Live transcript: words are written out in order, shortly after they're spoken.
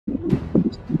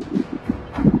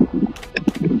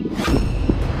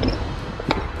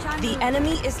The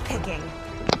enemy is picking.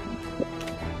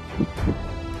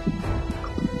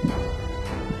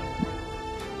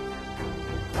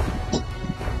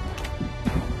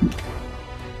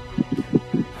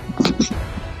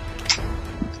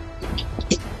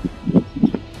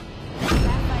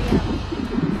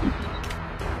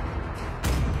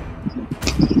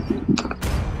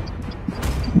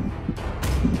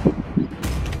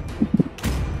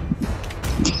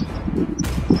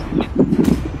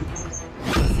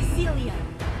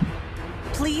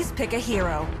 Please pick a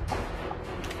hero.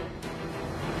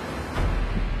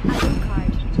 Item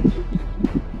card.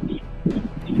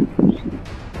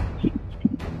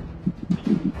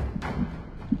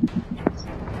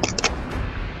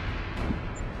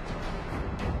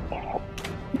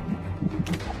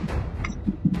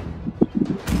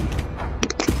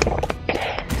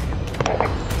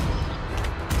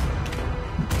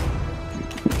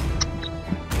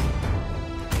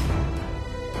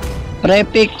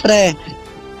 Pre-pick, pre.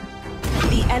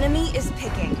 The enemy is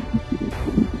picking.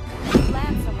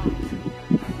 Lancelot.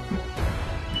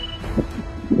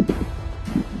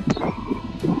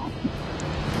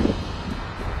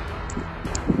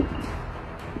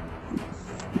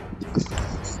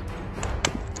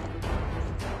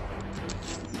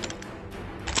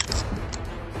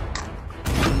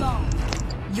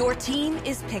 Your team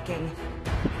is picking.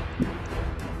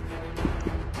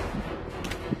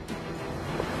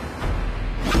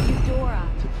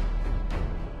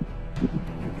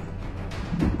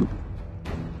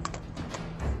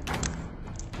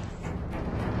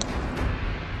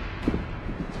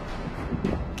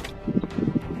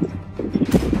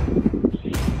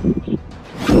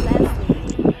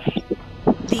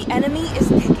 The enemy is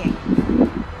picking.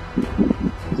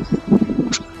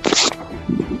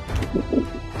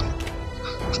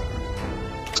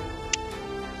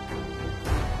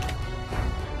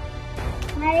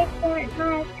 I want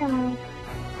my car.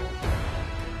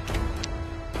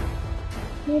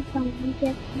 You don't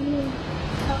get me.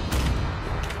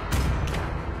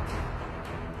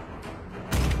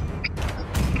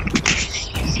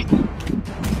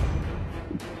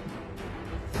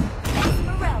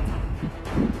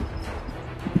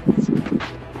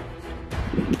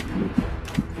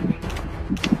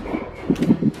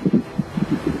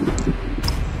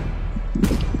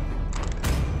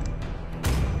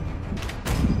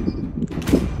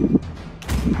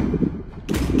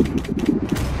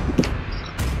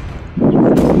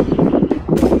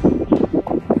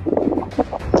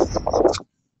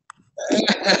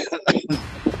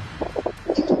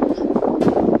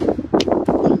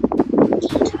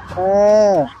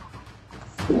 Oh.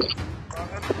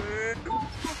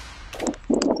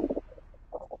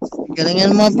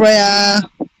 Galingan mo, pre, ah.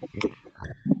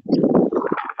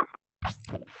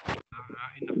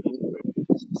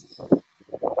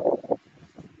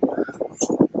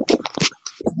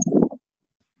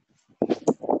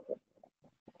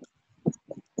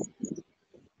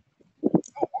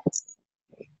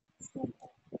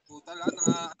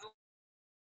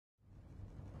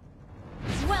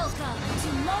 Welcome to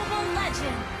Global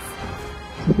Legends.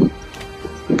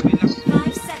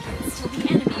 5 seconds till the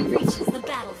enemy reaches the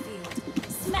battlefield.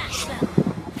 Smash them.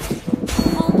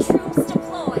 All troops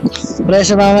deployed. Pre,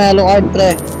 sa mamaya, Lucard,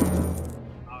 pre.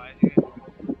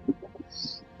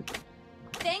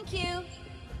 Thank you.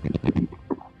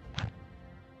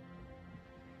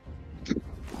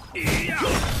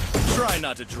 Try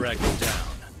not to drag me down.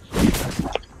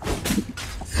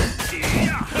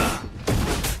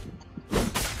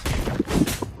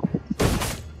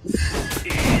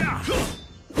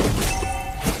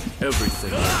 Everything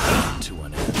will come to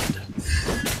an end.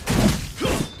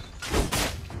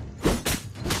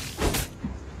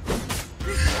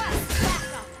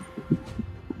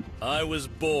 I was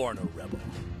born a rebel.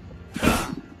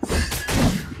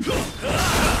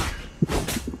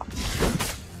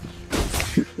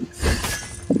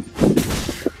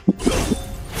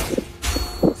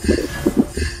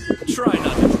 Try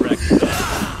not to drag me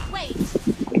down. Wait.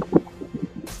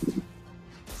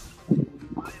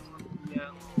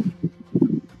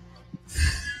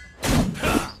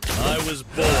 I was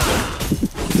born.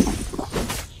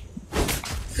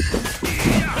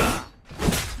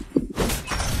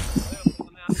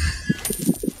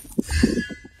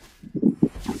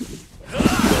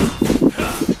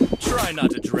 Try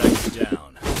not to drag me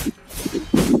down.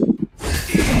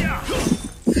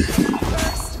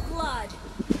 First blood.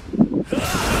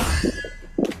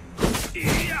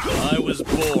 I was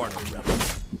born a rebel.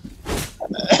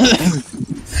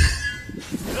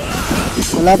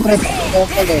 Wala, pre.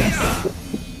 Okay.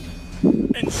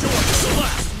 Enjoy the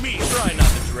last me. Try not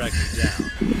to drag me down.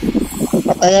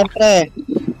 Patayan, pre.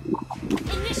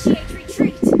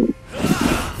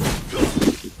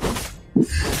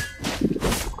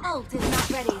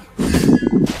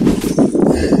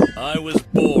 I was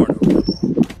born a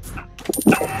rebel.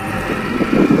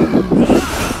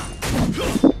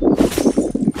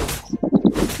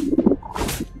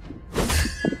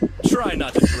 Try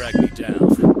not to drag me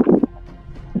down.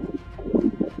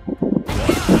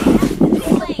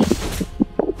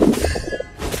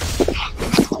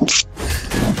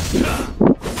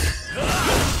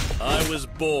 I was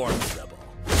born a rebel.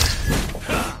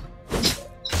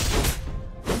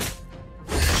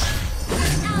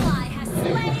 Ally has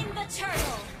slain the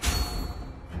turtle.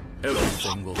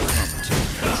 Everything will come to me.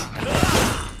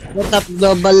 What up,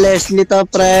 Global Leslie to,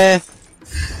 pre?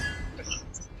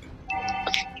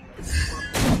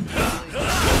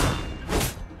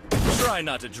 Try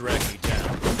not to drag me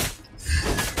down.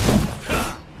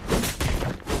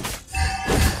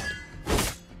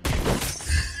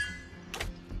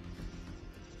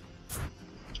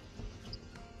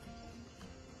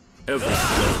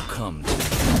 Everything will come to me.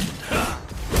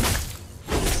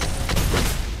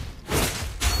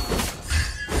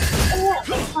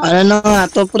 Ano na nga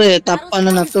to, pre? Top ano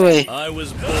na to eh. I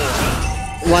was born.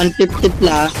 150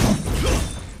 plus.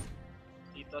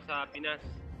 Dito sa Pinas.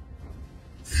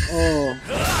 Oh.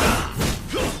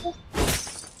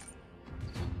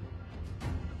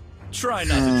 Try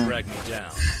not to drag me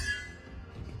down.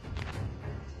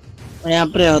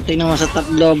 Ayan, pre, oh. Tingnan mo sa top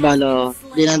global, oh.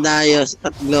 Dinadayo sa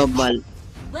top global.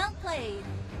 Well played.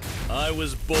 I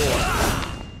was born.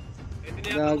 Ito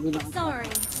na Gago na. Sorry.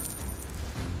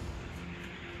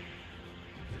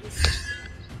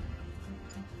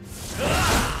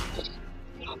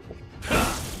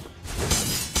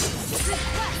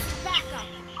 Request backup.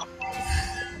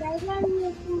 Everything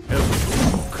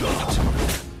will come to an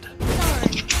end.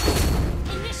 Sorry.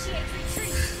 Initiate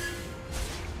retreat.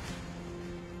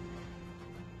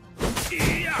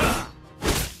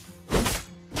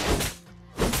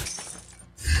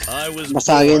 I was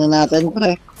Basagin na natin,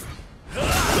 pre.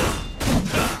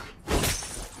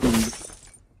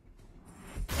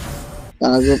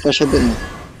 Tago pa siya dun.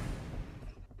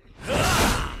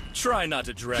 Try not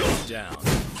to drag me down.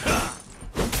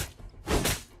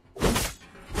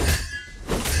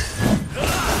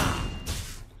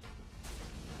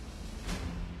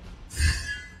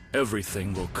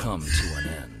 Everything will come to an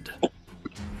end.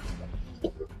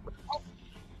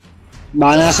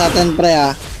 Baka na sa atin, pre,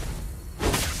 ah.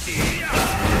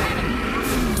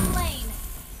 Slain.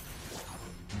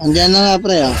 Andiyan na nga,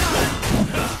 pre, ah.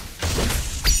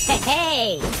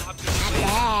 Hey, not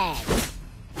bad.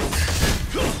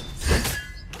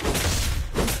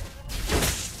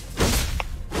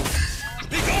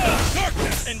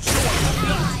 Darkness and joy will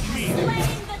not meet.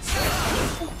 Slain the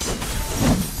turtle.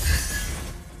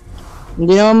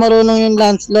 Hindi naman marunong yung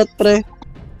Lancelot, pre.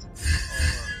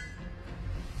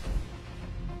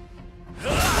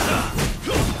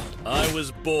 I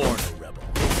was born a rebel.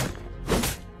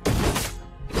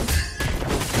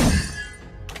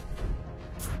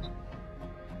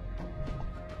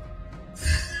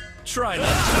 Try not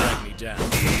to drag me down.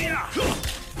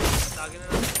 Tagin na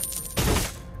natin.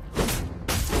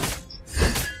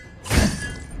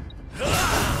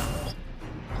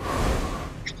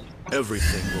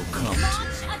 Everything will come to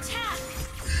Launch me. attack.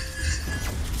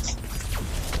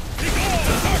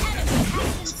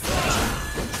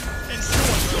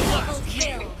 Double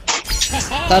kill.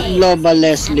 Top global,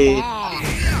 Leslie.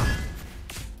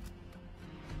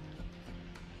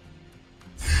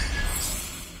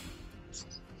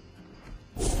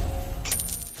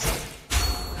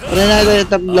 Pre, na yung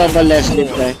top global, Leslie,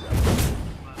 pre.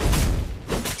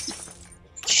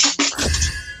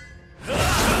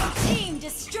 Team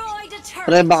destroyed a turret.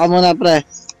 Pre, baka muna, pre.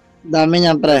 Dami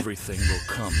niyan, pre. Everything will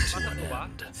come to an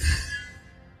end.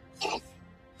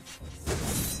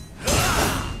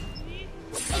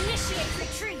 Initiate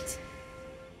retreat.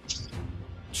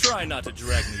 Try not to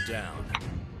drag me down.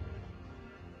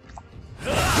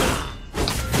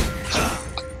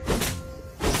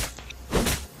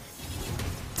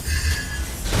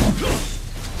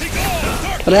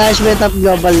 Pre, ayos ba yung top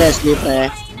global, Leslie, pre?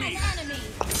 Slain an enemy.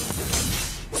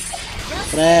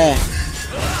 Pre.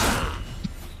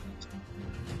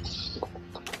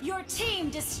 Your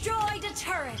team destroyed a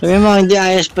turret. Sabi mo, hindi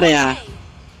ayos, pre, ah.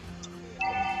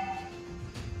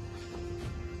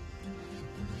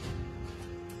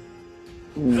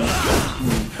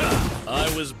 I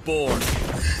was born.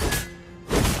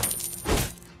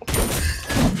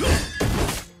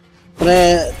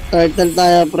 Pre, turtle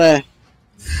tayo, pre.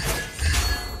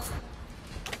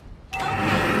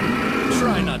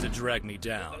 Try not to drag me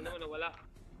down. Ano, nawala.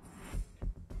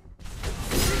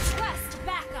 Request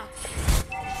backup.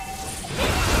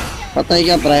 Patay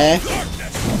ka, pre.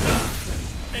 Darkness.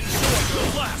 Enjoy your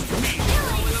last meal.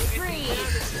 Killing spree.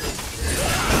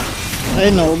 Ay,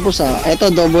 naubos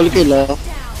Eto, double kill, oh.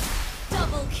 Down.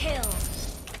 Double kill.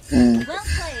 Mm. Well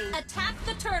played. Attack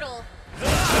the turtle.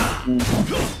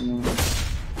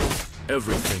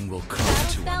 Everything will come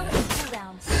to Battle an spell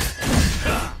end.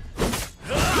 cooldown.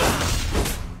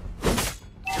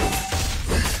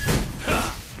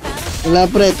 Wala,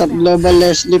 pre. Top global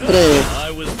Leslie, pre.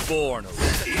 I was born a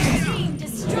Team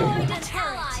destroyed a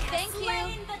turret. Thank you.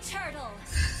 Slain the turtle.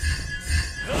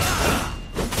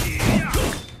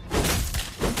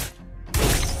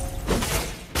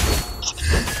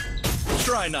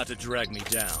 Try not to drag me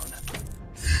down.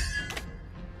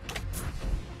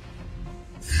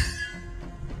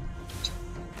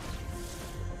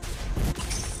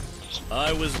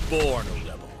 I was born a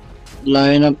rebel.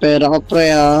 Layo ng pera ko,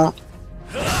 pre,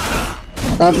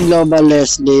 Top global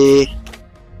Leslie.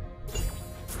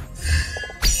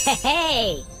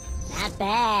 Hey, not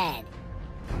bad.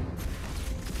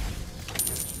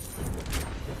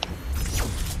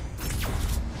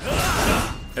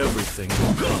 Everything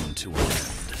will come to an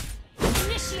end.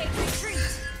 Initiate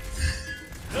retreat.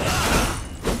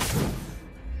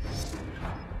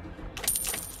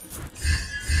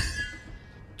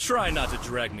 Try not to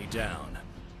drag me down.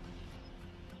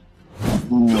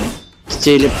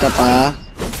 Silip ka pa.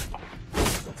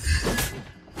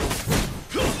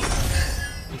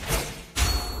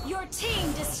 Your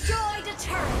team destroyed a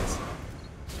turret.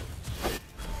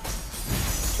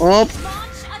 Op.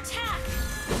 Launch attack.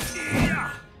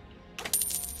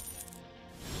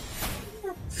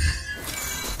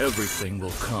 Everything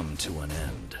will come to an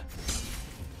end.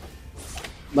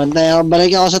 Bantay ako.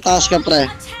 Balik ako sa taas ka, pre.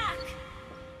 Attack.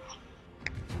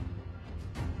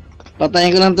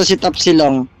 Patayin ko lang to si Top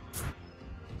Silong.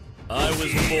 I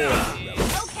was born a rebel.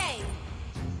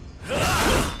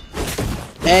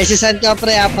 Okay. Si San ka,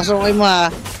 pre, Pasukin mo,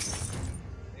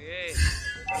 Sige.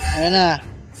 Ayan na.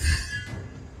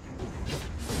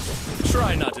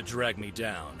 Try not to drag me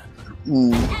down.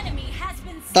 Enemy has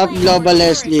been slain. Top global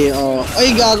Leslie, oh.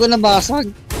 Ay, gago na basag.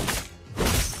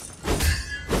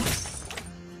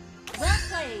 Well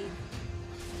played.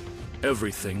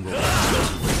 Everything will come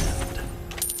to an end.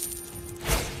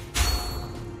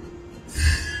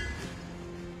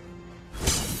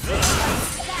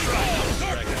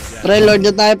 Pre, Lord na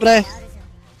tayo, pre.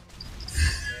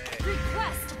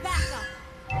 Request backup.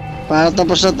 Para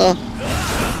tapos na to.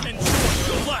 Enjoy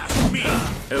the last meal.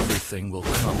 Everything will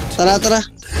come to Tara, tara. an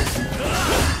end.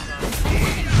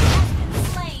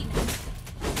 Slain.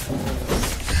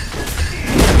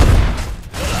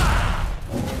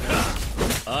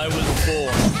 I was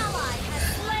born. Ally has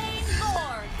slain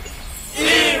Lord.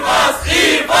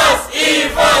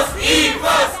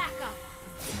 Backup.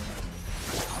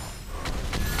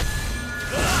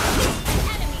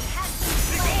 Enemy has been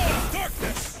slain.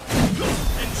 Darkness.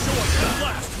 Enjoy the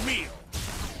last meal.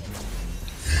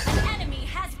 An enemy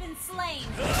has been slain.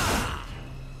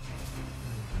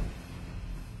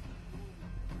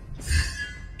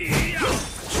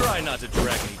 Try not to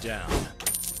drag me down.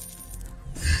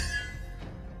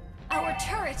 Our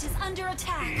turret is under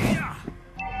attack.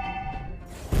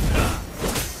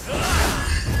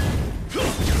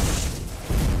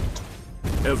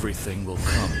 Everything will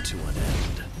come to an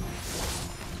end.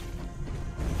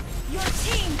 Your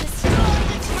team destroyed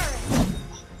the turret.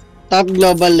 Top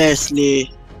global Leslie.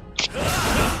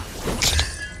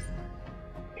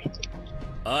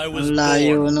 I was Ang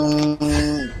layo born. nung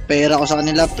pera ko sa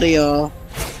kanila, pre, oh.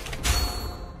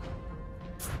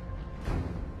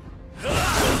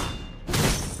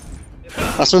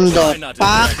 Pasundot. Try not to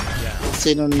Pak! drag me down.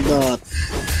 Sinundot.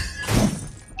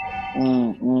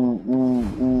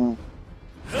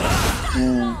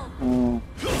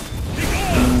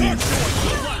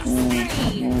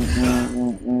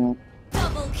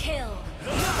 Double kill.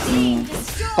 Your team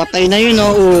destroyed Patay na yun,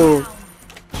 oh.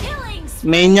 Killing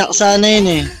Maniac sana yun,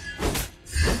 eh.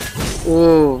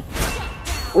 Oh.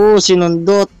 Oh,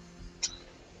 sinundot.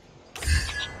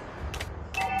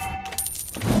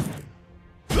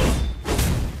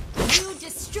 You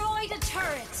destroyed a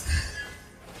turret.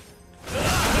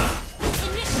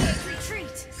 Initiate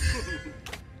retreat.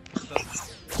 Well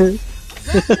played.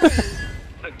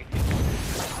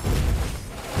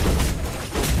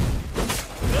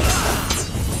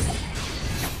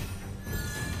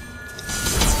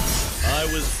 I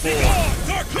was born.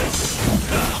 Darkness.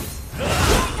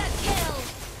 Mega kill.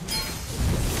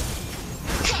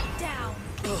 Shut down.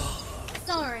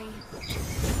 Sorry.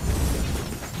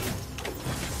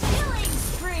 Killing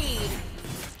spree.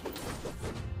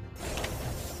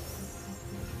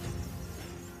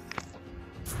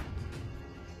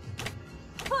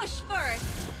 Push first.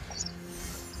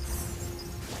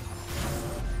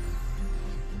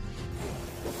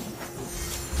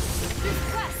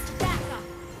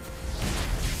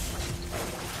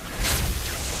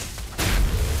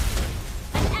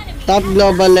 Top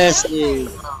Global Leslie.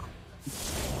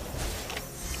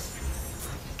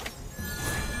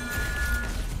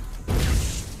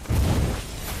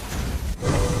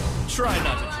 Try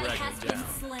not to Ally drag has me been down.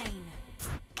 slain.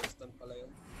 Stun pala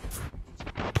yun.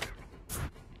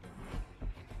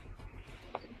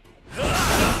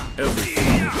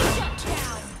 Everything will Shut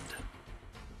down.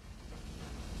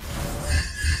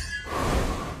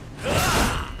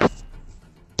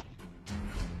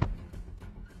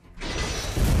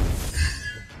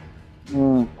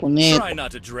 Kunit. Try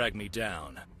not to drag me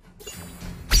down.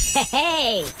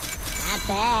 Hey, not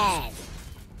bad.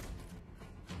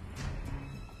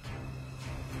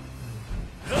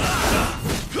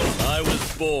 I was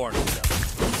born.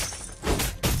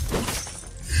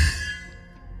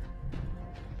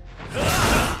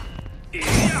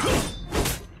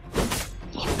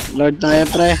 Lord tayo,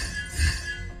 pre.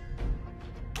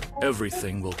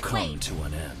 Everything will come to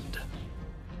an end.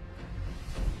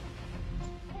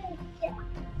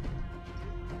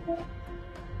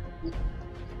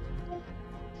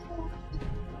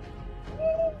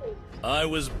 I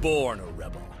was born a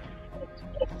rebel.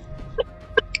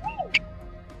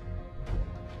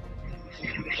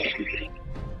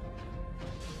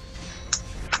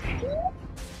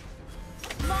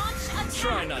 Launch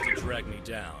Try attack. not to drag me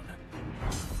down.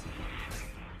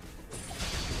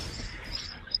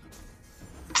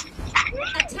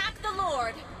 Attack the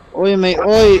Lord. Uy, may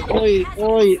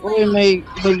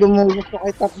gumugusto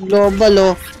kay Top Global,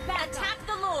 oh. Attack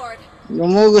the Lord.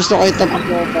 Gumugusto kay Top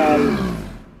Global.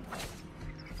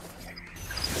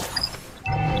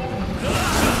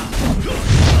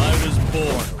 I was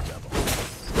born a rebel.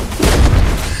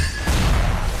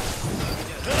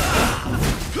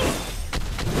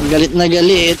 Galit na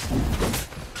galit.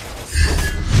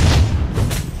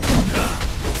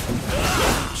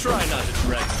 Try not to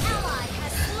drag me down. Ally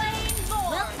has slain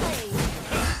Lord. Well played.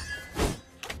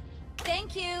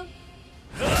 Thank you.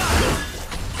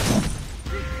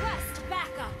 Request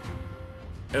backup.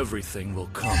 Everything will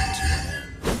come to an end.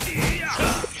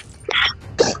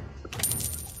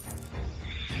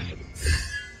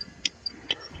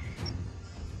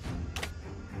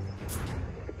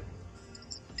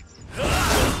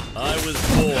 I was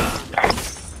born.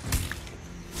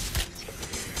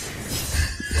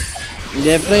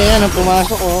 Hindi, pre, yan, ang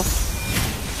pumasok, oh.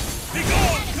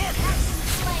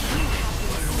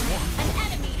 An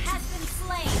enemy has been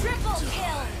slain. Triple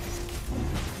kill.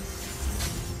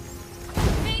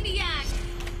 Maniac.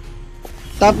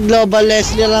 Top Global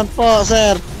Leslie lang po,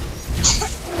 sir.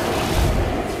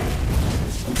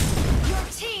 Your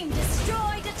team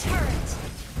destroyed a turret.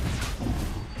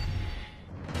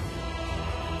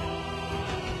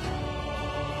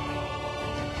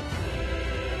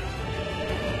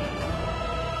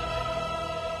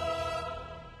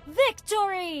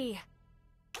 Victory!